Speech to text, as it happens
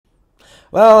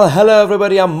Well, hello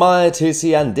everybody, I'm Maya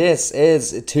 2C and this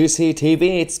is 2C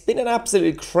TV. It's been an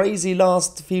absolutely crazy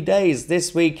last few days.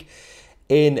 This week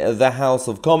in the House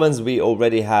of Commons, we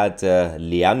already had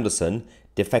Lee Anderson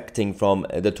defecting from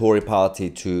the Tory party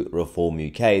to Reform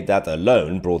UK. That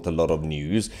alone brought a lot of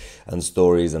news and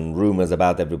stories and rumours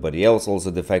about everybody else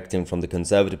also defecting from the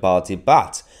Conservative Party.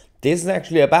 But this is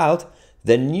actually about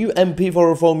the new MP for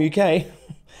Reform UK,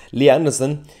 Lee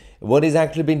Anderson, what he's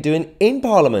actually been doing in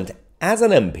Parliament as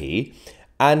an MP,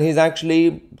 and he's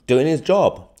actually doing his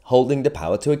job, holding the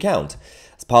power to account.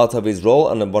 As part of his role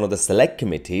on one of the select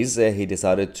committees, he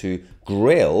decided to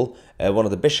grill one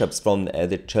of the bishops from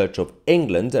the Church of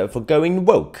England for going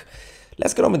woke.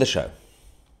 Let's get on with the show.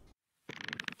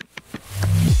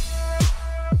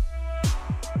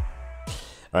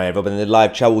 Alright, everybody in the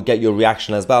live chat will get your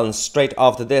reaction as well. And straight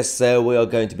after this, we are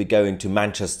going to be going to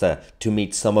Manchester to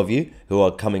meet some of you who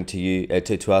are coming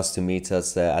to us to meet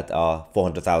us at our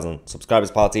 400,000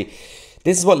 subscribers party.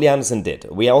 This is what Lee Anderson did.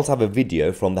 We also have a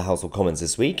video from the House of Commons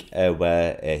this week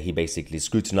where he basically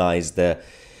scrutinised the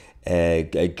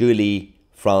Guli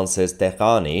Francis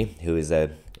Dechani, who is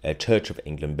a Church of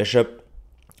England bishop.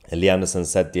 Lee Anderson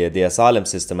said the asylum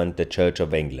system and the Church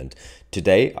of England.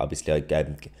 Today, obviously,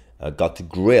 I got to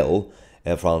grill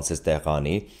Francis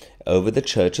Dechani over the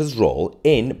church's role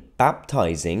in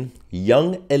baptizing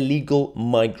young illegal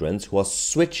migrants who are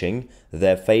switching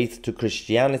their faith to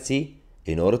Christianity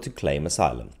in order to claim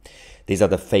asylum. These are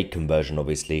the fake conversion,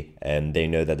 obviously, and they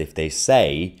know that if they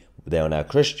say they are now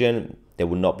Christian, they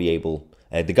will not be able,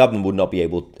 the government would not be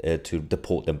able to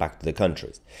deport them back to their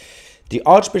countries. The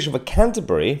Archbishop of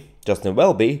Canterbury, Justin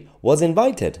Welby, was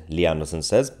invited, Lee Anderson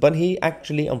says, but he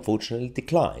actually unfortunately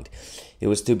declined. He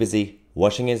was too busy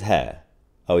washing his hair.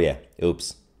 Oh yeah,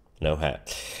 oops, no hair.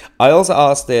 I also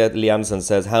asked Lee Anderson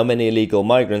says, how many illegal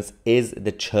migrants is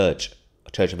the Church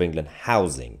of England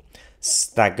housing?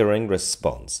 Staggering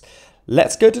response.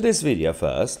 Let's go to this video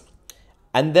first,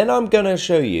 and then I'm going to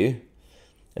show you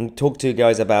and talk to you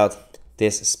guys about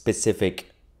this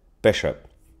specific bishop.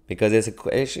 Because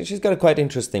she's got a quite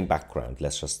interesting background,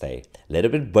 let's just say. A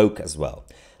little bit woke as well.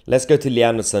 Let's go to Lee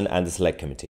Anderson and the Select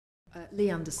Committee. Lee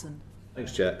Anderson.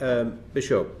 Thanks, Chair.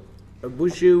 Bishop,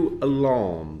 was you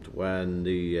alarmed when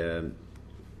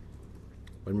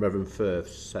when Reverend Firth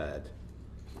said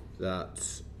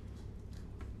that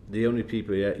the only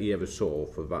people he ever saw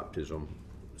for baptism,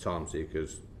 asylum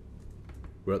seekers,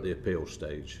 were at the appeal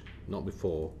stage, not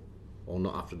before or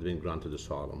not after they've been granted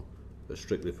asylum, but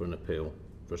strictly for an appeal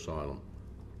for asylum?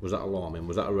 Was that alarming?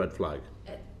 Was that a red flag?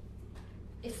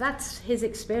 If that's his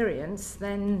experience,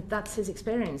 then that's his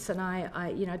experience, and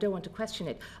I don't want to question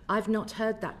it. I've not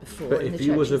heard that before. But if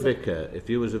you was a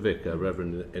vicar,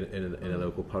 Reverend in a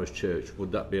local parish church,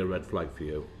 would that be a red flag for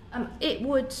you? It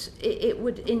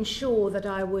would ensure that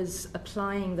I was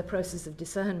applying the process of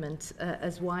discernment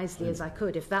as wisely as I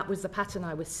could. If that was the pattern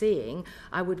I was seeing,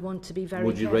 I would want to be very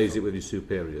Would you careful. raise it with your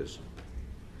superiors?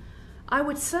 I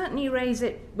would certainly raise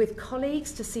it with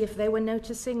colleagues to see if they were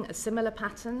noticing a similar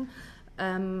pattern,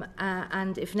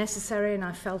 and if necessary, and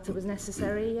I felt it was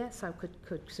necessary, yes, I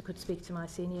could speak to my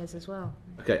seniors as well.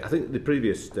 Okay, I think the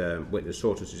previous witness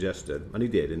sort of suggested, and he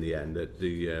did in the end, that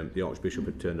the Archbishop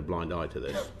had turned a blind eye to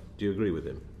this. Do you agree with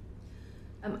him?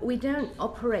 We don't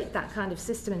operate that kind of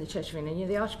system in the Church of England. You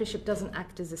know, the Archbishop doesn't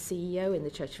act as a CEO in the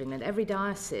Church of England. Every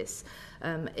diocese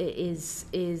is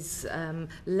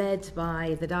led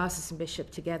by the diocesan bishop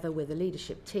together with a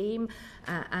leadership team,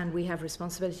 and we have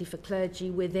responsibility for clergy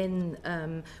within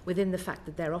the fact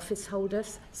that they're office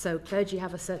holders. So clergy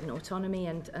have a certain autonomy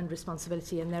and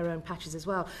responsibility in their own patches as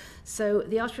well. So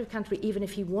the Archbishop of Canterbury, even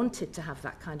if he wanted to have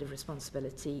that kind of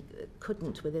responsibility,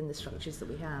 couldn't within the structures that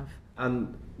we have.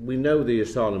 And we know the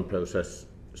asylum process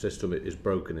system is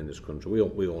broken in this country.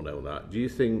 We all know that. Do you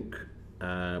think,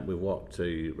 with what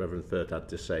Reverend Firth had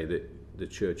to say, that the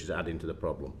church is adding to the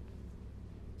problem?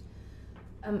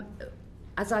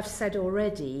 As I've said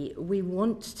already, we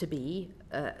want to be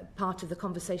part of the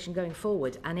conversation going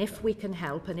forward, and if we can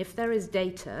help, and if there is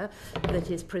data that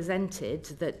is presented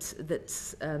that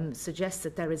suggests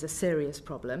that there is a serious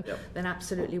problem, then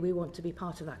absolutely we want to be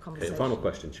part of that conversation. Okay, final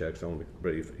question, Chair, because I want to be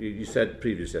brief. You said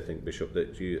previously, I think, Bishop,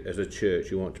 that you, as a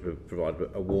church, you want to provide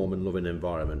a warm and loving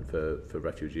environment for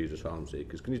refugees, asylum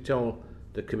seekers. Can you tell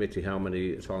the committee how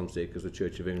many asylum seekers the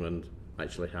Church of England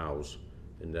actually house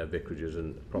in their vicarages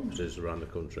and properties around the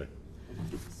country?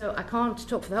 So I can't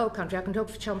talk for the whole country. I can talk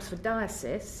for Chelmsford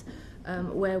Diocese,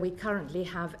 where we currently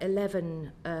have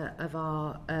 11 of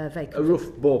our vacancies. A rough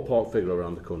ballpark figure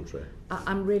around the country?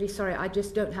 I'm really sorry, I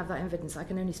just don't have that evidence. I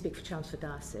can only speak for Chelmsford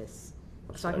Diocese.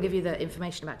 So I can give you the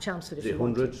information about Chelmsford if you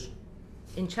want. Hundreds?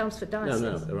 in Chelmsford No,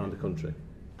 Diocese? no, around the country.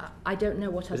 I don't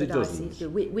know what other dioceses do.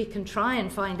 We can try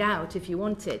and find out if you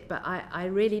want it, but I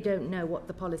really don't know what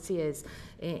the policy is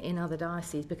in other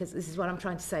dioceses, because this is what I'm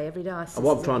trying to say. Every diocese. And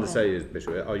what I'm trying to say is,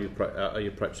 Bishop, are you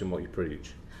practicing what you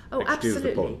preach? Oh, Excuse the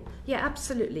absolutely. pun. Yeah,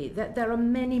 absolutely. There are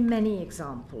many, many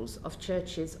examples of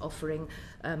churches offering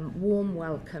warm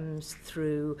welcomes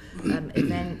through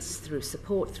events, through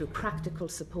support, through practical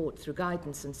support, through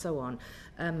guidance and so on.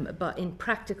 But in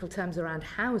practical terms around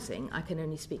housing, I can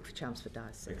only speak for Chelmsford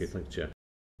Diocese. Okay, thank you, Chair.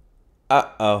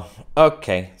 Uh-oh.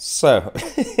 Okay, so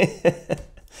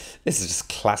this is just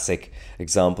classic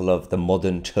example of the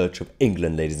modern Church of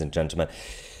England, ladies and gentlemen.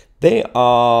 They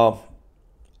are...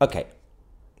 Okay,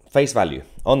 face value,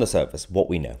 on the surface, what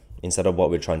we know, instead of what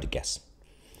we're trying to guess.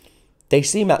 They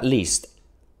seem at least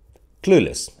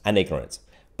clueless and ignorant,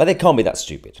 but they can't be that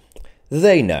stupid.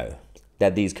 They know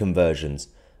that these conversions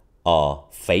are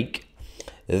fake.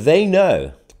 They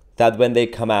know that when they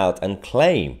come out and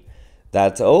claim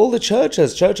that all the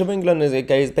churches, Church of England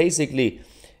is basically,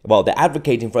 well, they're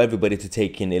advocating for everybody to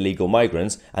take in illegal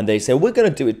migrants, and they say, we're going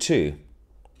to do it too.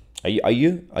 Are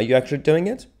you actually doing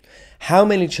it? How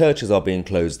many churches are being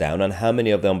closed down, and how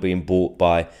many of them are being bought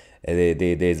by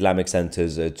the Islamic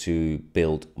centers to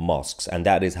build mosques? And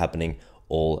that is happening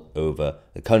all over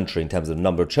the country in terms of the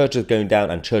number of churches going down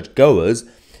and churchgoers,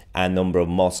 and number of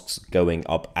mosques going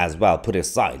up as well. Put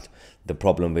aside the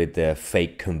problem with the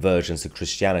fake conversions to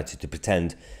Christianity to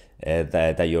pretend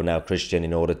that you're now Christian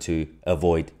in order to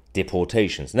avoid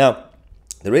deportations. Now,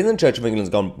 the reason Church of England has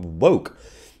gone woke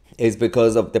is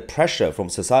because of the pressure from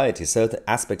society, certain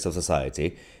aspects of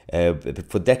society.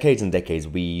 For decades and decades,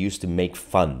 we used to make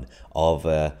fun of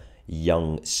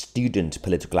young student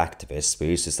political activists. We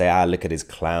used to say, look at these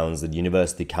clowns, the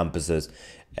university campuses,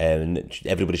 and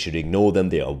everybody should ignore them.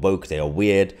 They are woke, they are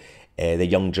weird, they're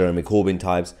young Jeremy Corbyn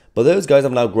types. But those guys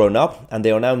have now grown up, and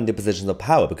they are now in the positions of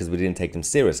power because we didn't take them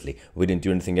seriously. We didn't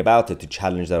do anything about it to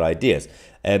challenge their ideas.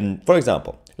 For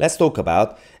example, let's talk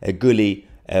about Gully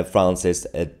Francis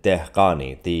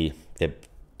Dehghani, the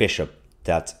bishop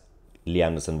that Lee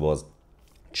Anderson was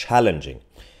challenging.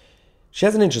 She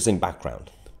has an interesting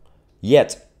background,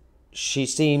 yet she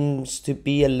seems to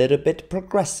be a little bit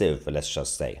progressive, let's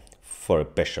just say, for a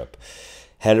bishop.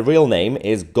 Her real name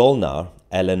is Golnar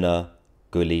Eleanor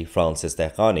Gully Francis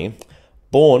Dehghani,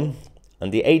 born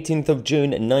on the 18th of June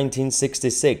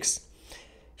 1966.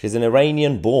 She's an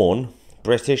Iranian-born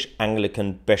British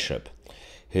Anglican bishop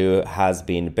who has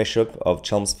been Bishop of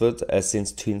Chelmsford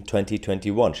since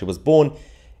 2021. She was born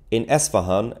in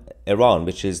Esfahan, Iran,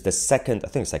 which is the second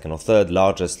or third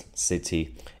largest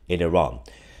city in Iran.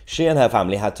 She and her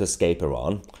family had to escape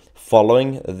Iran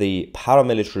following the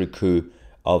paramilitary coup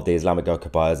of the Islamic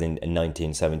occupiers in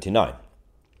 1979.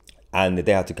 And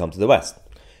they had to come to the West.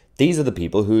 These are the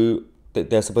people who,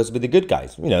 they're supposed to be the good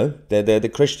guys. You know, they're the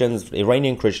Christians,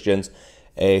 Iranian Christians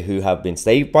who have been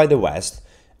saved by the West,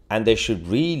 and they should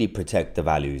really protect the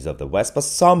values of the West. But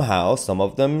somehow, some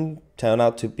of them turn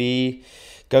out to be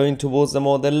going towards the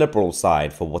more the liberal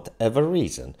side for whatever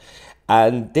reason.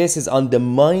 And this is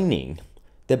undermining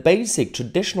the basic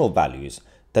traditional values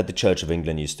that the Church of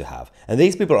England used to have. And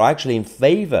these people are actually in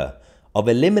favor of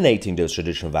eliminating those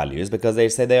traditional values because they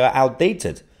say they are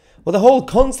outdated. Well, the whole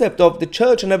concept of the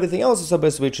church and everything else is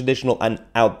supposed to be traditional and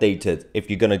outdated, if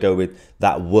you're going to go with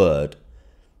that word.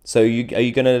 So are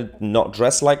you going to not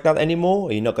dress like that anymore?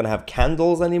 Are you not going to have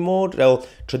candles anymore? Or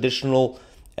traditional,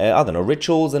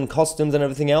 rituals and costumes and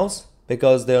everything else?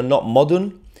 Because they're not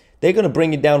modern? They're going to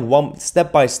bring it down one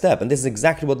step by step. And this is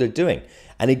exactly what they're doing.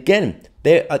 And again,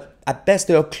 at best,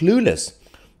 they are clueless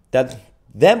that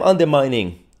them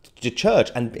undermining the church,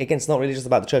 and again, it's not really just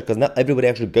about the church because not everybody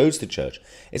actually goes to church.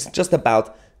 It's just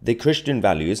about the Christian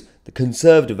values, the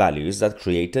conservative values that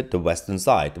created the Western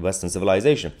side, the Western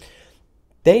civilization.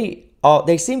 They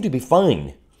seem to be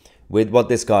fine with what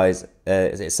this guy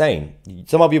is saying.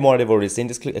 Some of you might have already seen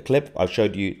this clip I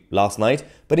showed you last night,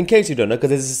 but in case you don't know, because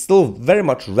this is still very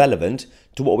much relevant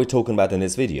to what we're talking about in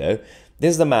this video,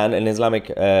 this is the man, an Islamic,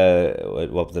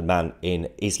 the man in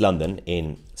East London,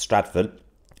 in Stratford,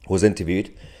 was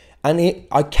interviewed, and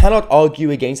I cannot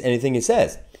argue against anything he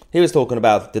says. He was talking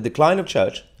about the decline of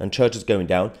church and churches going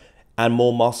down, and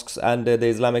more mosques and the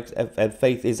Islamic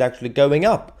faith is actually going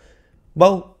up.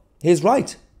 Well, he's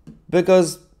right,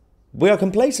 because we are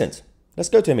complacent. Let's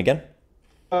go to him again.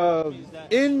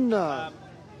 In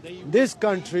this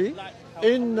country,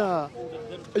 in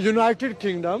United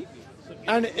Kingdom,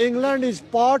 and England is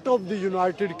part of the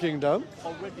United Kingdom,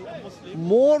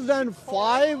 more than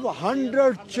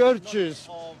 500 churches,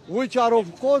 which are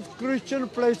of course Christian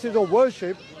places of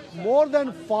worship, more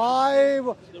than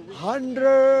 500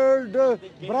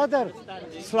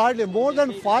 slightly more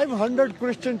than 500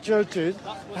 Christian churches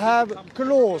have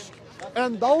closed.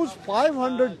 And those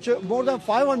more than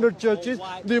 500 churches,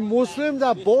 the Muslims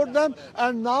have bought them,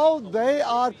 and now they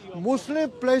are Muslim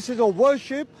places of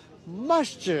worship,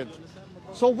 masjid.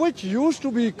 So which used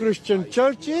to be Christian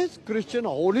churches, Christian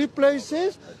holy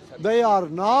places, they are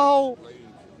now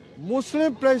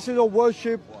Muslim places of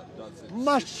worship,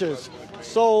 masjids.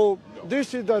 So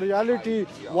this is the reality.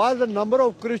 While the number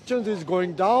of Christians is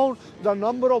going down, the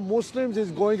number of Muslims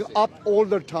is going up all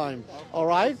the time. All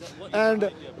right?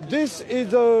 And this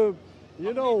is a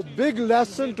big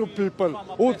lesson to people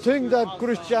who think that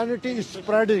Christianity is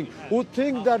spreading, who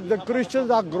think that the Christians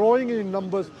are growing in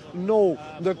numbers. No,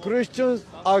 the Christians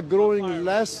are growing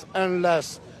less and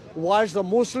less, whilst the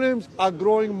Muslims are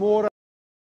growing more.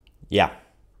 Yeah,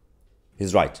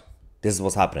 he's right. This is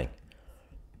what's happening.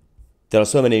 There are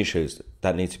so many issues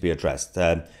that need to be addressed.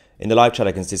 In the live chat,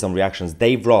 I can see some reactions.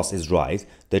 Dave Ross is right.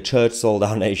 The church sold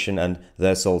our nation and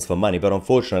their souls for money. But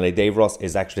unfortunately, Dave Ross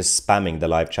is actually spamming the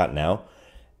live chat now.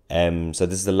 So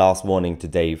this is the last warning to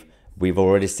Dave. We've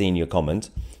already seen your comment.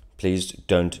 Please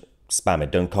don't spam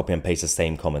it. Don't copy and paste the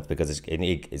same comment, because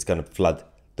it's going to flood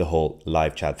the whole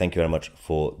live chat. Thank you very much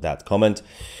for that comment.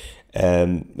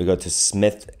 We go to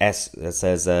Smith S. that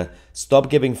says, stop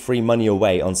giving free money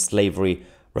away on slavery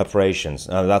reparations.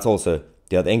 That's also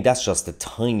the other thing. That's just a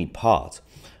tiny part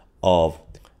of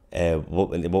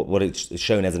what it's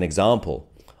shown as an example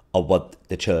of what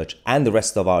the church and the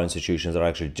rest of our institutions are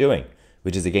actually doing,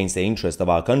 which is against the interest of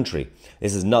our country.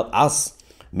 This is not us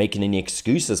making any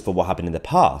excuses for what happened in the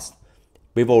past.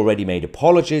 We've already made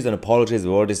apologies and apologies.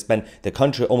 We've already spent, the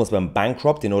country almost went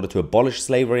bankrupt in order to abolish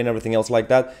slavery and everything else like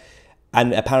that.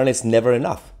 And apparently it's never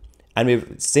enough.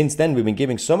 And since then, we've been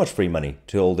giving so much free money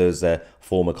to all those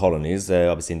former colonies,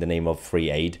 obviously in the name of free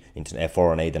aid,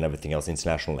 foreign aid and everything else,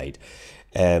 international aid.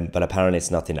 But apparently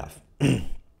it's not enough. In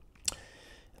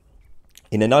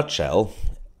a nutshell,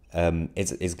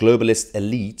 it's globalist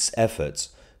elites' efforts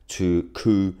to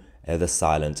coup the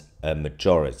silent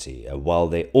majority, while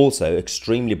they're also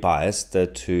extremely biased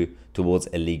towards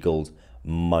illegal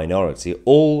minority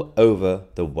all over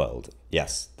the world.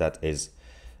 Yes, that is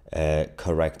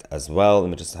correct as well. Let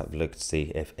me just have a look to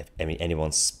see if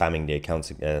anyone's spamming the accounts,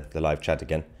 the live chat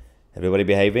again. Everybody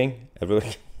behaving?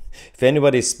 Everybody? If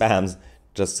anybody spams,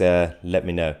 just let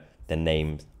me know the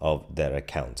name of their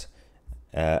account.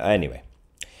 Anyway,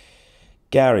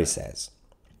 Gary says,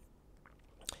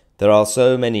 there are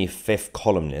so many fifth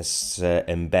columnists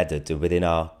embedded within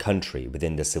our country,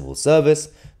 within the civil service,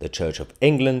 the Church of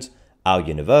England, our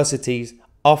universities,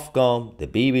 Ofcom, the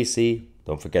BBC,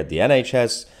 don't forget the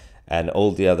NHS, and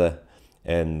all the other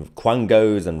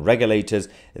quangos and regulators.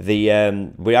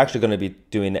 We're actually going to be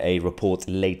doing a report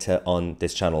later on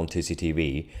this channel on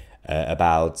 2CTV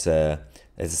about the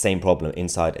same problem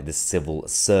inside the civil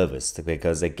service,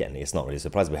 because again, it's not really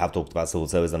surprising. We have talked about civil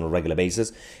service on a regular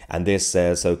basis, and this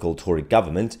so-called Tory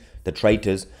government, the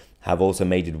traitors, have also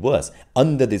made it worse.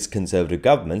 Under this Conservative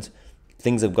government,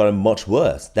 things have gotten much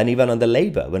worse than even under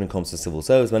Labour when it comes to civil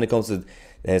service, when it comes to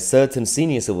certain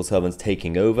senior civil servants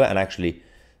taking over and actually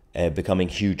becoming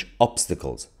huge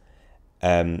obstacles.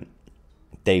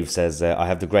 Dave says, I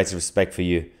have the greatest respect for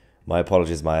you. My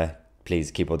apologies, Maya.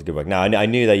 Please keep up the good work. Now, I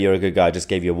knew that you're a good guy. I just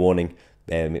gave you a warning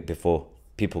before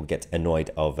people get annoyed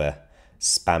of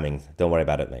spamming. Don't worry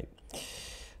about it, mate.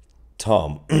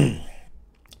 Tom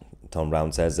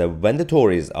Brown says, when the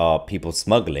Tories are people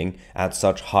smuggling at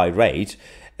such high rate,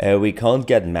 we can't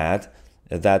get mad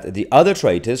that the other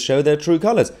traitors show their true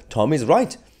colours. Tom is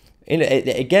right.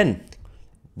 Again,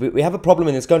 we have a problem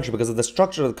in this country because of the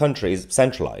structure of the country is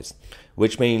centralised,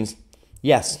 which means,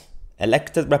 yes,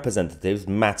 elected representatives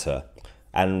matter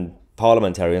and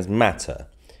parliamentarians matter.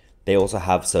 They also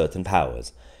have certain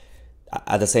powers.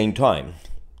 At the same time,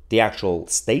 the actual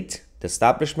state, the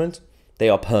establishment, they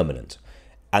are permanent.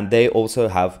 And they also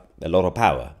have a lot of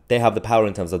power. They have the power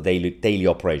in terms of daily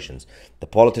operations. The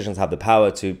politicians have the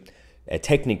power to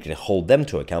technically hold them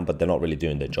to account, but they're not really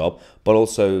doing their job, but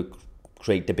also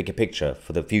create the bigger picture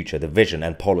for the future, the vision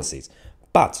and policies.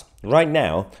 But right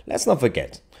now, let's not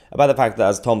forget about the fact that,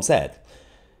 as Tom said,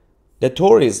 the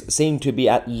Tories seem to be,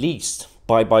 at least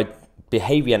by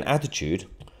behavior and attitude,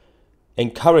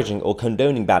 encouraging or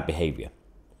condoning bad behavior.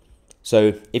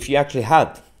 So if you actually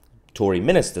had Tory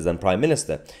ministers and Prime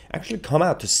Minister actually come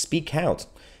out to speak out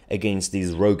against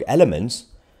these rogue elements,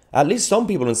 at least some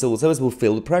people in civil service will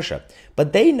feel the pressure.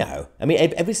 But they know, I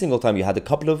mean, every single time you had a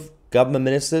couple of government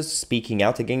ministers speaking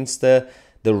out against the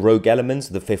rogue elements,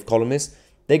 the fifth columnists,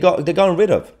 they're gotten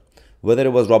rid of. Whether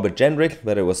it was Robert Jendrick,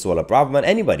 whether it was Suella Braverman,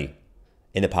 anybody.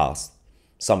 in the past.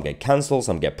 Some get cancelled,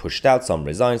 some get pushed out, some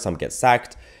resign, some get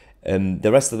sacked.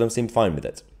 The rest of them seem fine with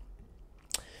it.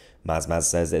 Maz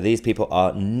says that these people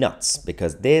are nuts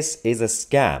because this is a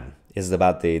scam. This is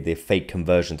about the fake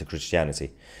conversion to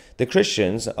Christianity. The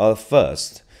Christians are the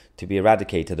first to be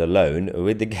eradicated alone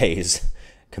with the gays.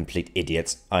 Complete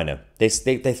idiots, I know. They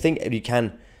think you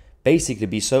can basically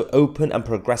be so open and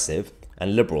progressive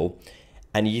and liberal,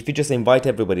 and if you just invite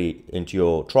everybody into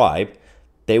your tribe,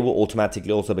 they will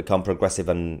automatically also become progressive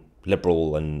and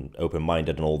liberal and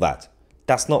open-minded and all that.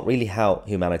 That's not really how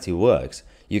humanity works.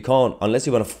 You can't, unless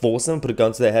you want to force them, put a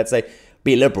gun to their head, say,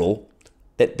 be liberal,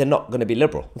 they're not going to be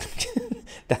liberal.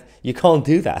 You can't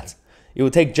do that. It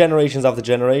will take generations after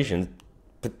generations,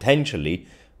 potentially,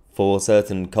 for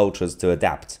certain cultures to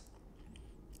adapt.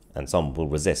 And some will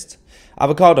resist.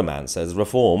 Avocado Man says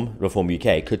Reform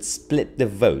UK could split the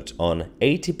vote on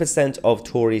 80% of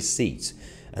Tory seats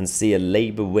and see a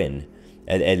Labour win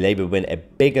a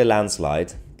bigger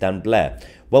landslide than Blair.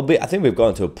 Well, I think we've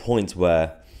gotten to a point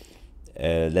where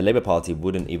the Labour Party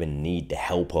wouldn't even need the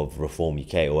help of Reform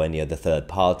UK or any other third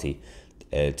party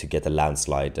to get a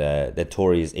landslide. The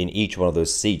Tories in each one of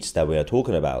those seats that we are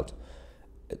talking about,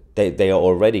 they are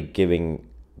already giving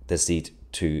the seat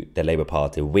to the Labour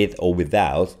Party with or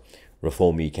without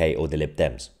Reform UK or the Lib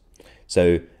Dems.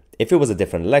 So if it was a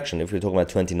different election, if we're talking about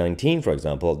 2019, for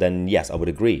example, then yes, I would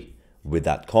agree with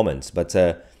that comment. But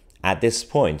at this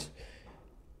point,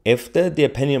 if the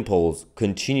opinion polls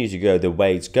continue to go the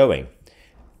way it's going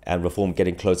and Reform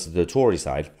getting closer to the Tory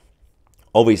side,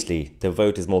 obviously the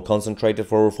vote is more concentrated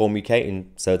for Reform UK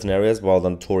in certain areas, while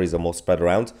the Tories are more spread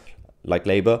around, like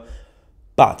Labour.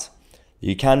 But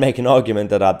you can make an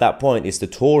argument that at that point it's the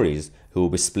Tories who will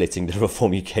be splitting the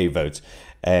Reform UK vote.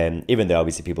 Even though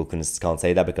obviously people can't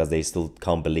say that because they still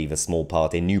can't believe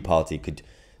a new party could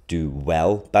do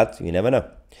well, but you never know.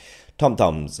 Tom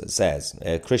Toms says,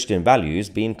 Christian values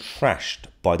being trashed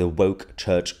by the woke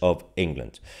Church of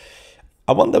England.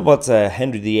 I wonder what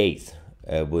Henry VIII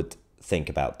would think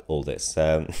about all this.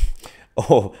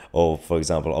 Or, for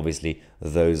example, obviously,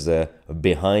 those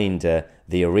behind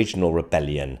the original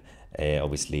rebellion,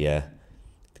 obviously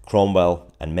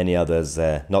Cromwell and many others,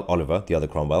 not Oliver, the other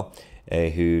Cromwell,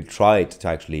 who tried to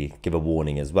actually give a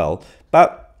warning as well.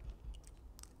 But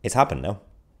it's happened now.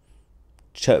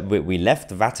 We left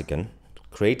the Vatican,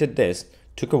 created this,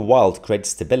 took a while to create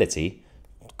stability,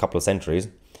 a couple of centuries,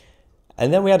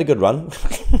 and then we had a good run.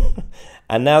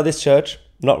 And now this church,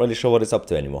 not really sure what it's up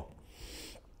to anymore.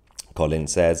 Colin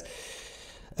says,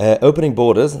 opening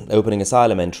borders, opening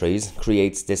asylum entries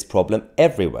creates this problem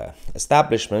everywhere.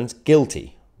 Establishment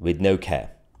guilty with no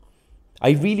care.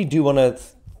 I really do want to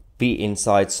be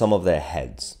inside some of their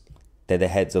heads. They're the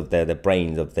heads of their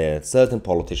brains of their certain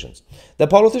politicians. The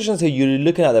politicians who you're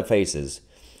looking at their faces,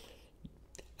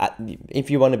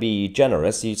 if you want to be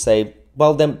generous, you say,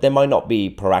 well, they might not be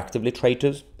proactively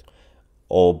traitors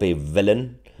or be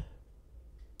villain,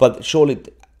 but surely,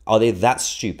 are they that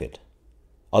stupid?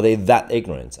 Are they that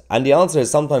ignorant? And the answer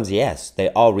is sometimes yes, they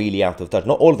are really out of touch.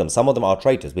 Not all of them. Some of them are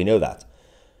traitors. We know that.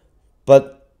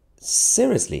 But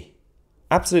seriously,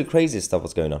 absolute crazy stuff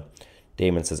was going on.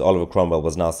 Damon says Oliver Cromwell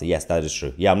was nasty. Yes, that is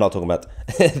true. Yeah, I'm not talking about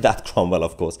that Cromwell,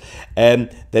 of course. There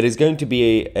is going to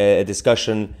be a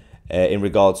discussion in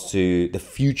regards to the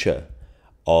future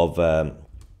of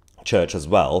church as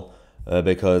well,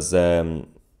 because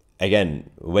again,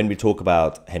 when we talk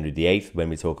about Henry VIII, when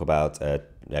we talk about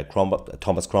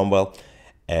Thomas Cromwell,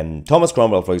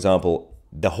 for example,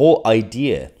 the whole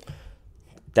idea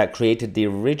that created the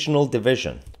original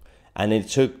division, and it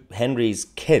took Henry's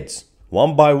kids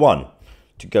one by one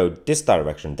to go this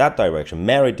direction, that direction.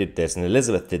 Mary did this and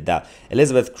Elizabeth did that.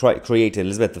 Elizabeth I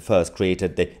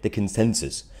created the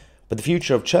consensus. But the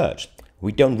future of church,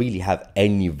 we don't really have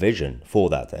any vision for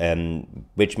that,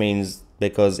 which means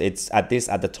because it's at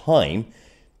the time,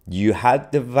 you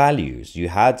had the values, you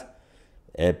had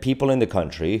people in the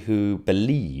country who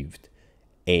believed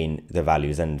in the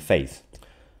values and faith.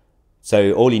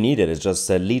 So all you needed is just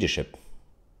leadership.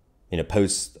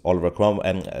 Post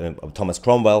Thomas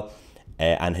Cromwell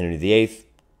and Henry VIII,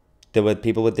 there were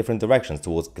people with different directions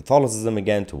towards Catholicism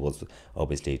again, towards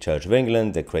obviously Church of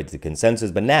England. They created the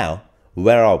consensus. But now,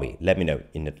 where are we? Let me know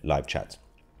in the live chat.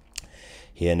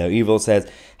 Here, No Evil says,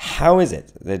 how is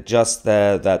it that just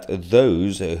that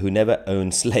those who never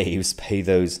owned slaves pay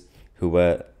those who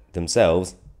were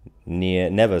themselves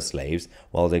never slaves,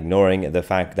 while ignoring the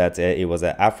fact that it was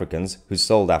Africans who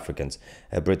sold Africans?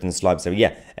 Britain's slavery.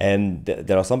 Yeah, and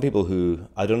there are some people who,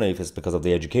 I don't know if it's because of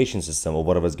the education system or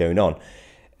whatever's going on,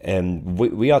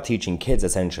 we are teaching kids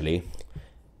essentially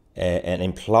and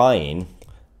implying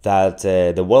that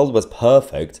the world was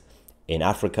perfect in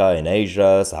Africa, in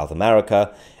Asia, South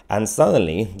America, and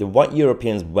suddenly the white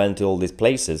Europeans went to all these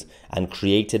places and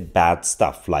created bad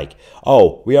stuff like,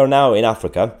 oh, we are now in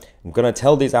Africa, I'm going to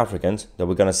tell these Africans that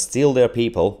we're going to steal their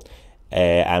people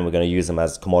and we're going to use them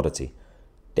as commodity.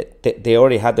 They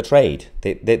already had the trade.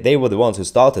 They were the ones who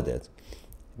started it.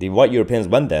 The white Europeans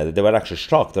went there, they were actually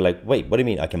shocked. They're like, wait, what do you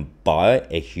mean? I can buy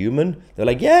a human? They're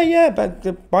like, yeah,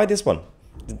 but buy this one.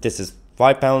 This is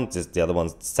 £5, the other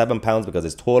one's £7 because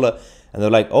it's taller. And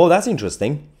they're like, oh, that's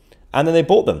interesting. And then they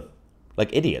bought them like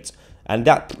idiots. And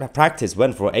that practice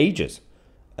went for ages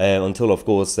until, of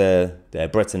course,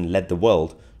 Britain led the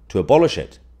world to abolish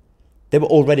it. They were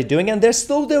already doing it and they're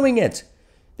still doing it.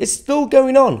 It's still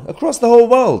going on across the whole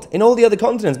world in all the other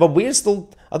continents. But we're still,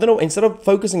 I don't know, instead of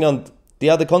focusing on the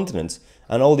other continents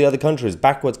and all the other countries,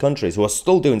 backwards countries who are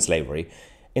still doing slavery,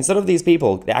 instead of these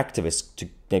people, the activists,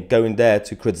 to go in there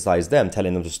to criticize them,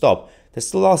 telling them to stop, they're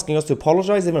still asking us to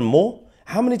apologize even more.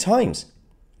 How many times?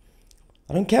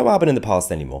 I don't care what happened in the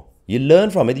past anymore. You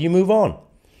learn from it, you move on.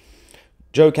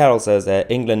 Joe Carroll says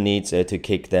England needs to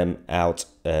kick them out.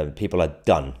 People are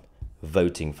done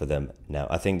voting for them now.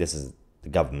 I think this is the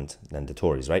government and the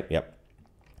Tories, right? Yep.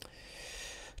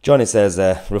 Johnny says,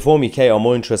 Reform UK are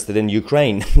more interested in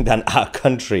Ukraine than our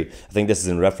country. I think this is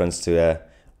in reference to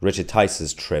Richard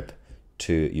Tice's trip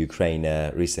to Ukraine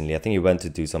recently. I think he went to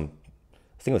do some,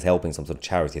 I think it was helping some sort of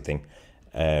charity thing.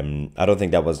 I don't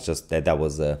think that was just, that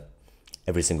was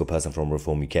every single person from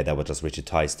Reform UK. That was just Richard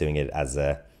Tice doing it as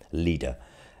a leader.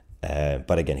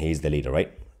 But again, he's the leader,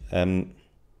 right?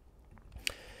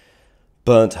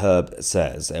 Burnt Herb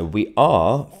says, we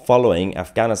are following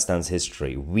Afghanistan's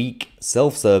history, weak,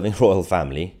 self-serving royal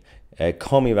family,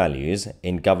 commie values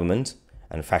in government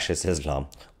and fascist Islam.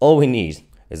 All we need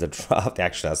is a draft,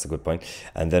 actually that's a good point,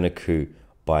 and then a coup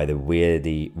by the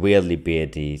weirdly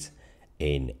beardies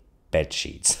in bed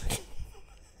sheets.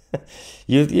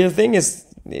 You think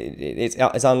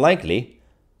it's unlikely?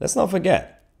 Let's not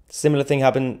forget. Similar thing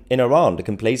happened in Iran, the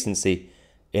complacency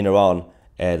in Iran,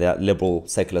 that liberal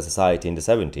secular society in the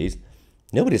 70s,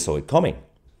 nobody saw it coming.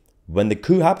 When the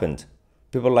coup happened,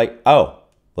 people were like, oh,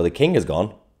 well, the king is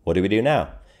gone. What do we do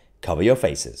now? Cover your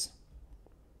faces.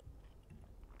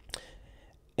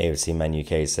 AFC Man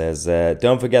UK says,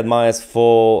 don't forget Maya's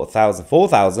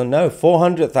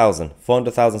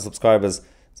 400,000 subscribers.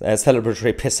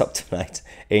 Celebratory piss up tonight.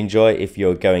 Enjoy if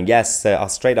you're going. Yes,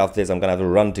 straight after this, I'm going to have to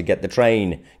run to get the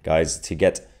train, guys, to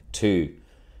get to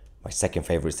my second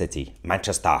favourite city,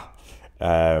 Manchester.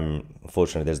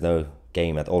 Unfortunately, there's no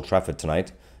game at Old Trafford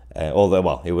tonight. Although,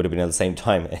 well, it would have been at the same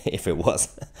time if it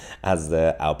was as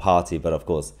our party. But of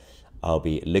course, I'll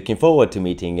be looking forward to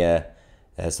meeting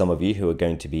some of you who are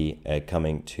going to be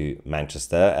coming to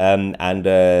Manchester. And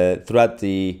throughout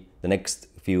the next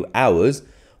few hours,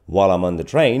 while I'm on the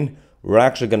train, we're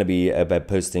actually going to be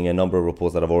posting a number of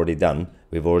reports that I've already done.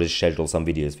 We've already scheduled some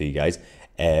videos for you guys.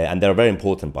 And they're very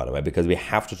important, by the way, because we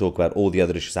have to talk about all the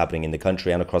other issues happening in the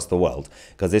country and across the world.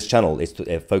 Because this channel is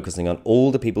focusing on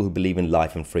all the people who believe in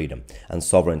life and freedom and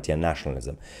sovereignty and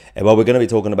nationalism. Well, we're going to be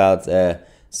talking about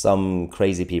some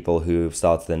crazy people who've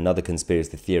started another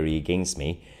conspiracy theory against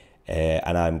me.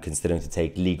 And I'm considering to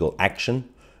take legal action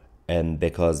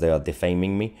because they are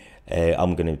defaming me.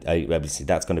 Obviously,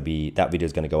 that video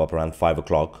is going to go up around 5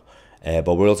 o'clock.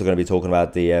 But we're also going to be talking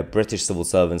about the British civil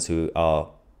servants who are,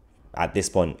 at this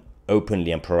point,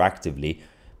 openly and proactively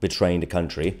betraying the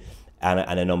country, and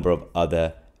a number of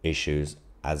other issues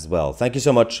as well. Thank you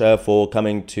so much for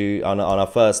coming on our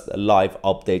first live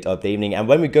update of the evening. And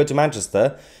when we go to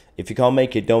Manchester, if you can't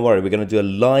make it, don't worry. We're going to do a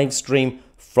live stream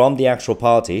from the actual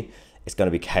party. It's going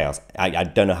to be chaos. I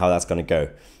don't know how that's going to go,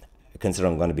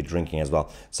 considering I'm going to be drinking as well.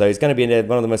 So it's going to be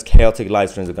one of the most chaotic live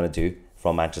streams we're going to do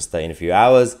from Manchester in a few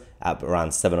hours at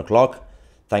around 7 o'clock.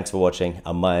 Thanks for watching.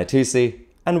 I'm Maya Tusi,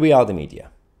 and we are the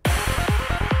media.